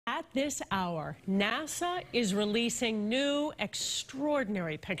At this hour, NASA is releasing new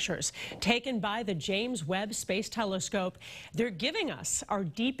extraordinary pictures taken by the James Webb Space Telescope. They're giving us our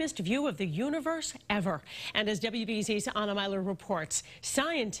deepest view of the universe ever. And as WBZ's Anna Meiler reports,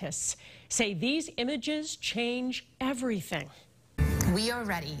 scientists say these images change everything. We are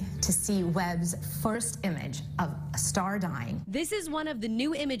ready to see Webb's first image of a star dying. This is one of the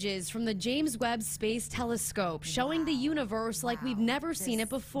new images from the James Webb Space Telescope, showing the universe like we've never seen it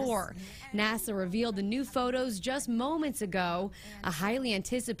before. NASA revealed the new photos just moments ago, a highly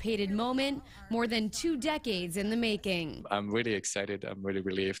anticipated moment, more than 2 decades in the making. I'm really excited. I'm really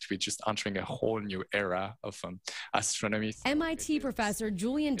relieved. We're just entering a whole new era of astronomy. MIT professor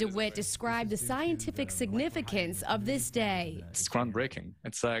Julian DeWitt described the scientific significance of this day. It's groundbreaking.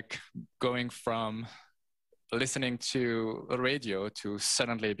 It's like going from listening to a radio to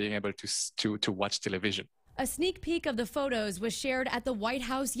suddenly being able to watch television. A sneak peek of the photos was shared at the White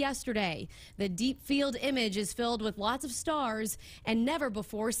House yesterday. The deep field image is filled with lots of stars and never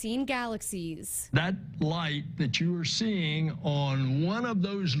before seen galaxies. That light that you are seeing on one of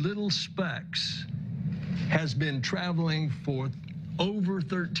those little specks has been traveling for over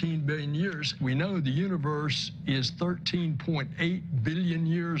 13 billion years. We know the universe is 13.8 billion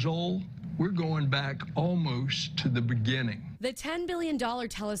years old. We're going back almost to the beginning. The $10 billion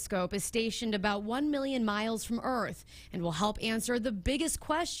telescope is stationed about 1 million miles from Earth and will help answer the biggest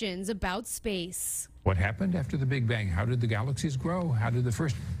questions about space. What happened after the Big Bang? How did the galaxies grow? How did the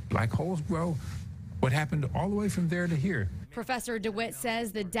first black holes grow? What happened all the way from there to here? Professor DeWitt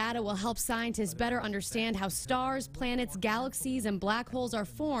says the data will help scientists better understand how stars, planets, galaxies, and black holes are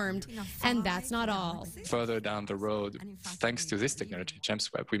formed, and that's not all. Further down the road, thanks to this technology,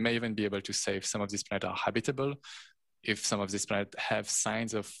 James Webb, we may even be able to say if some of these planets are habitable, if some of these planets have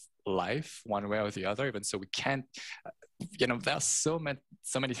signs of life one way or the other. Even so, we can't, there are so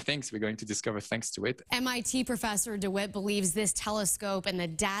many things we're going to discover thanks to it. MIT professor DeWitt believes this telescope and the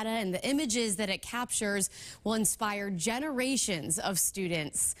data and the images that it captures will inspire generations of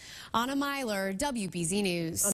students. Anna Meiler, WBZ News.